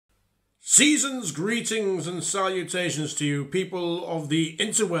Season's greetings and salutations to you, people of the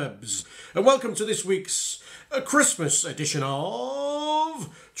interwebs, and welcome to this week's Christmas edition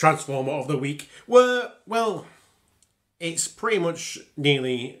of Transformer of the Week, where, well, it's pretty much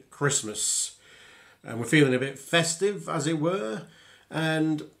nearly Christmas, and we're feeling a bit festive, as it were,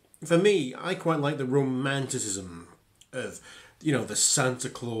 and for me, I quite like the romanticism of, the Santa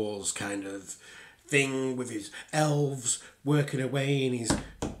Claus kind of thing with his elves working away in his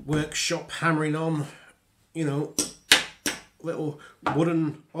workshop hammering on, little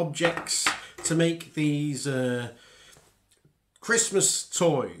wooden objects to make these Christmas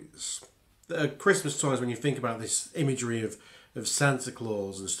toys. Christmas toys, when you think about this imagery of Santa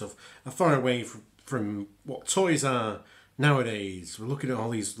Claus and stuff, are far away from what toys are nowadays. We're looking at all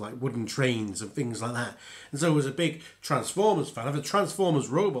these like wooden trains and things like that. And so as a big Transformers fan, I'm a Transformers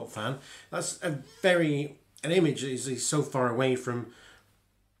robot fan, that's an image that is so far away from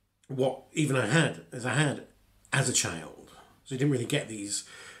what even I had as a child. So you didn't really get these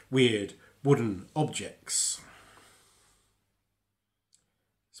weird wooden objects.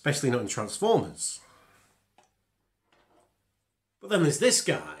 Especially not in Transformers. But then there's this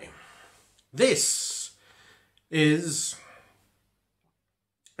guy. This is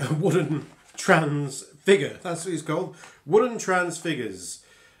a wooden Transfigure. That's what he's called. Wooden Transfigures.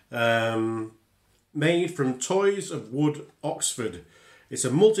 Made from Toys of Wood, Oxford. It's a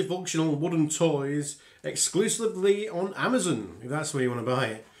multifunctional wooden toys exclusively on Amazon, if that's where you want to buy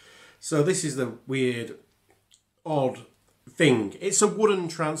it. So this is the weird, odd thing. It's a wooden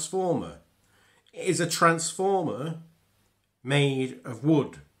transformer. It is a transformer made of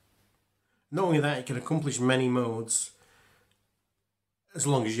wood. Not only that, it can accomplish many modes as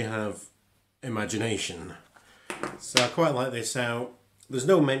long as you have imagination. So I quite like this how there's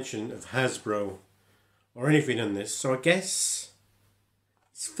no mention of Hasbro or anything in this. So I guess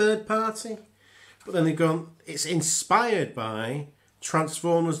it's third party. But then they've gone, it's inspired by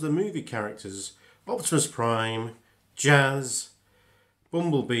Transformers the movie characters. Optimus Prime, Jazz,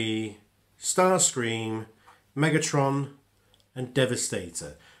 Bumblebee, Starscream, Megatron, and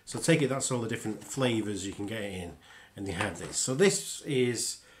Devastator. So take it that's all the different flavours you can get it in. And you have this. So this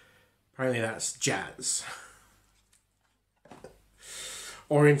is, apparently that's Jazz.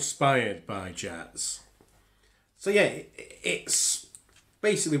 Or inspired by Jazz. So yeah, it's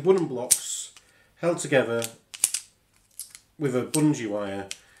basically wooden blocks held together with a bungee wire,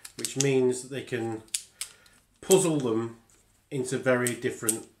 which means that they can puzzle them into very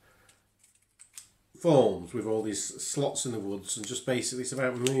different forms with all these slots in the woods, and just basically it's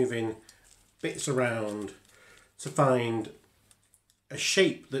about moving bits around to find a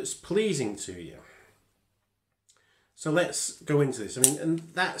shape that's pleasing to you. So let's go into this. I mean, and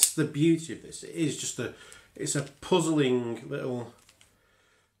that's the beauty of this. It is just it's a puzzling little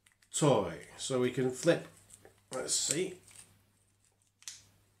toy. So we can flip, let's see,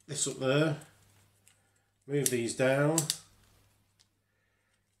 this up there, move these down,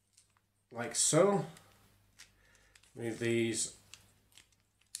 like so, move these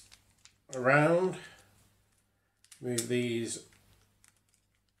around, move these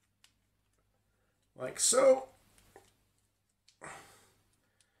like so,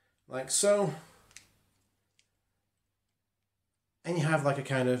 like so, and you have like a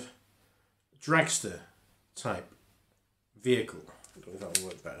kind of dragster type vehicle. I don't know if that will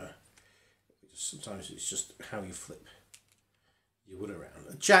work better. Sometimes it's just how you flip your wood around.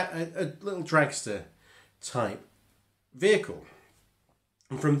 A little dragster type vehicle.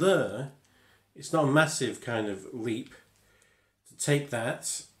 And from there, it's not a massive kind of leap to take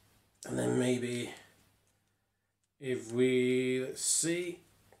that, and then maybe if we, let's see,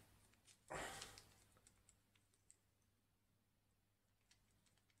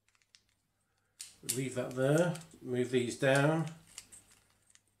 leave that there, move these down,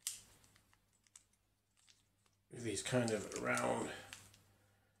 move these kind of around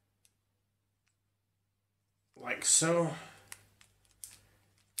like so,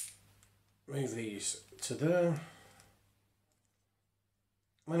 move these to there,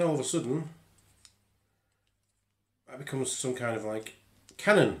 and all of a sudden that becomes some kind of like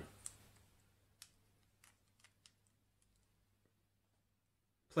cannon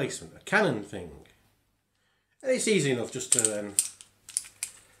placement, a cannon thing. And it's easy enough just to then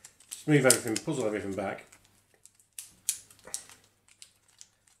just move everything, puzzle everything back.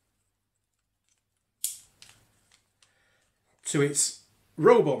 To its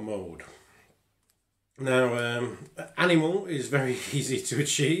robot mode. Now, animal is very easy to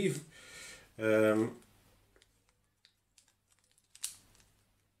achieve. So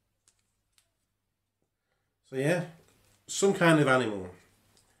yeah, some kind of animal.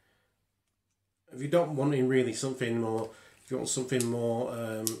 if you don't want really something more, if you want something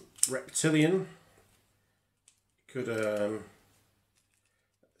more reptilian, you could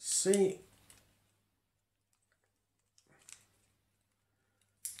see.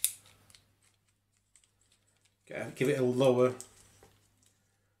 Give it a lower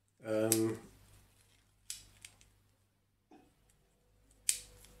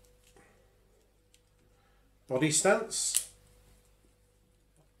body stance.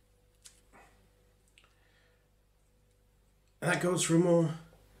 And that goes for a more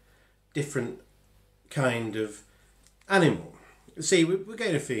different kind of animal. See, we're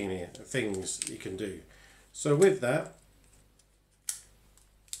getting a feeling here of things you can do. So with that,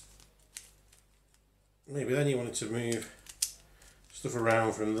 maybe then you wanted to move stuff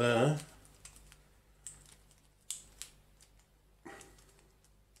around from there.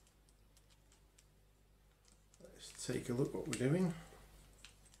 Let's take a look what we're doing.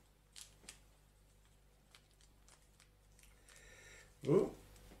 Oh.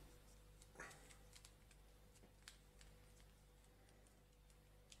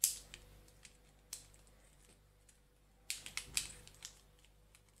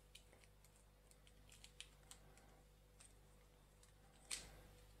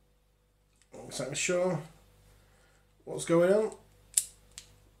 Exactly sure what's going on.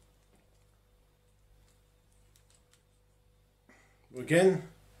 Again,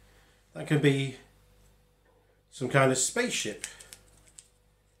 that could be some kind of spaceship.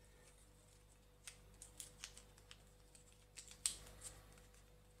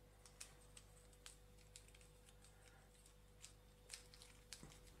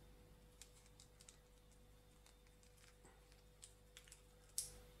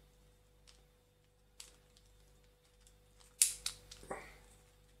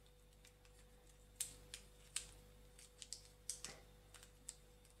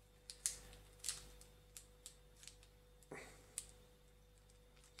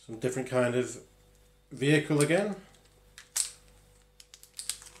 Some different kind of vehicle again.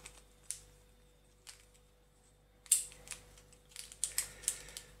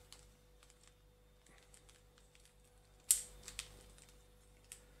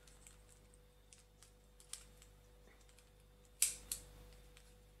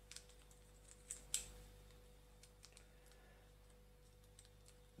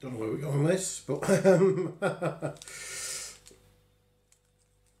 Don't know where we're going with this, but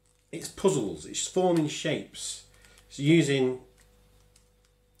it's puzzles, it's forming shapes, it's using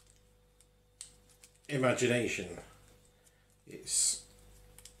imagination. It's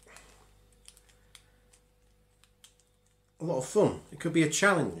a lot of fun. It could be a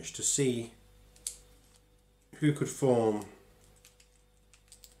challenge to see who could form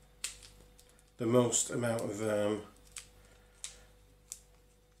the most amount of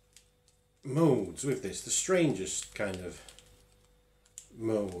modes with this, the strangest kind of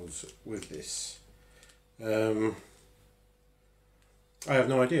modes with this. I have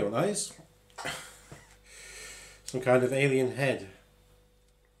no idea what that is. Some kind of alien head.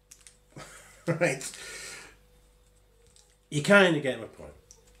 Right. You kind of get my point.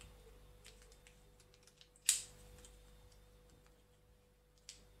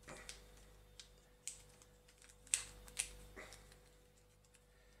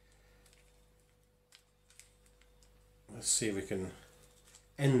 Let's see if we can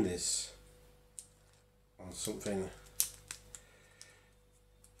end this on something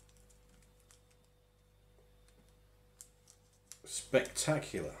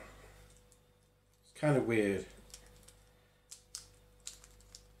spectacular. It's kind of weird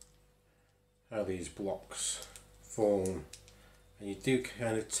how these blocks form, and you do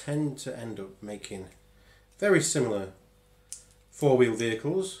kind of tend to end up making very similar four-wheel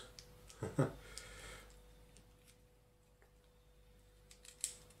vehicles.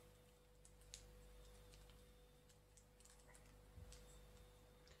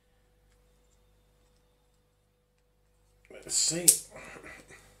 Let's see. So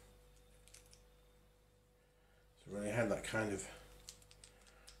really had that kind of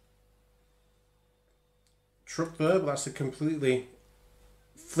truck there, but that's a completely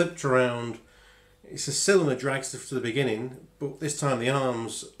flipped around. It's a cylinder drag stuff to the beginning, but this time the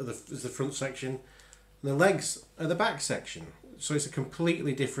arms are is the front section and the legs are the back section. So it's a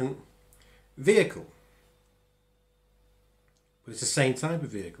completely different vehicle, but it's the same type of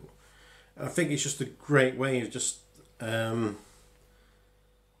vehicle. And I think it's just a great way of just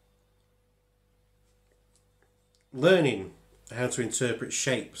learning how to interpret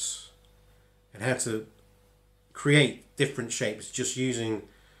shapes and how to create different shapes just using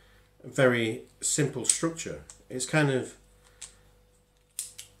a very simple structure. It's kind of,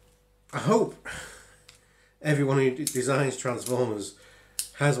 I hope everyone who designs Transformers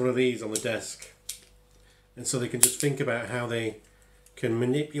has one of these on the desk. And so they can just think about how they can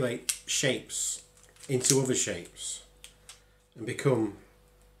manipulate shapes into other shapes and become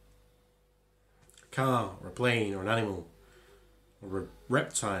a car or a plane or an animal or a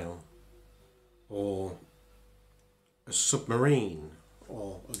reptile or a submarine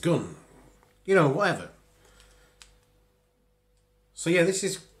or a gun, you know, whatever. So yeah, this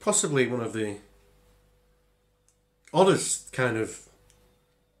is possibly one of the oddest kind of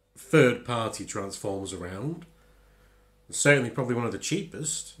third-party Transformers around. Certainly probably one of the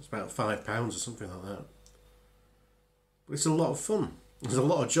cheapest. It's about £5 or something like that. But it's a lot of fun. There's a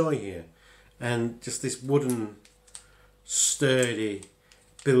lot of joy here. And just this wooden, sturdy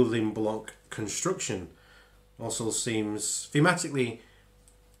building block construction also seems thematically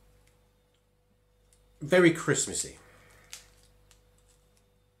very Christmassy.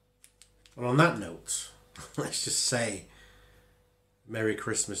 And on that note, let's just say Merry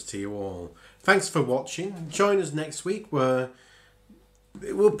Christmas to you all. Thanks for watching. Join us next week where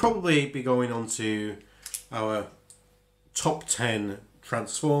we'll probably be going on to our top 10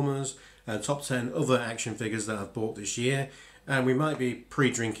 Transformers and top 10 other action figures that I've bought this year. And we might be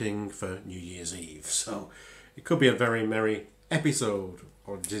pre-drinking for New Year's Eve. So it could be a very merry episode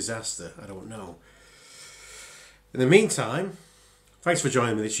or disaster. I don't know. In the meantime, thanks for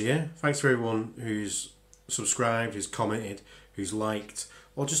joining me this year. Thanks for everyone who's subscribed, who's commented, who's liked,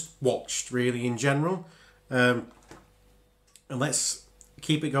 or just watched, really, in general. And let's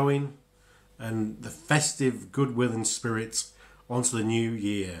keep it going. And the festive goodwill and spirit onto the new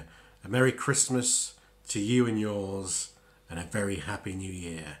year. A Merry Christmas to you and yours, and a very Happy New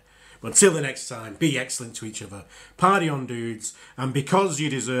Year. But until the next time, be excellent to each other. Party on, dudes. And because you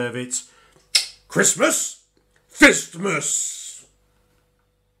deserve it, Christmas Fistmas!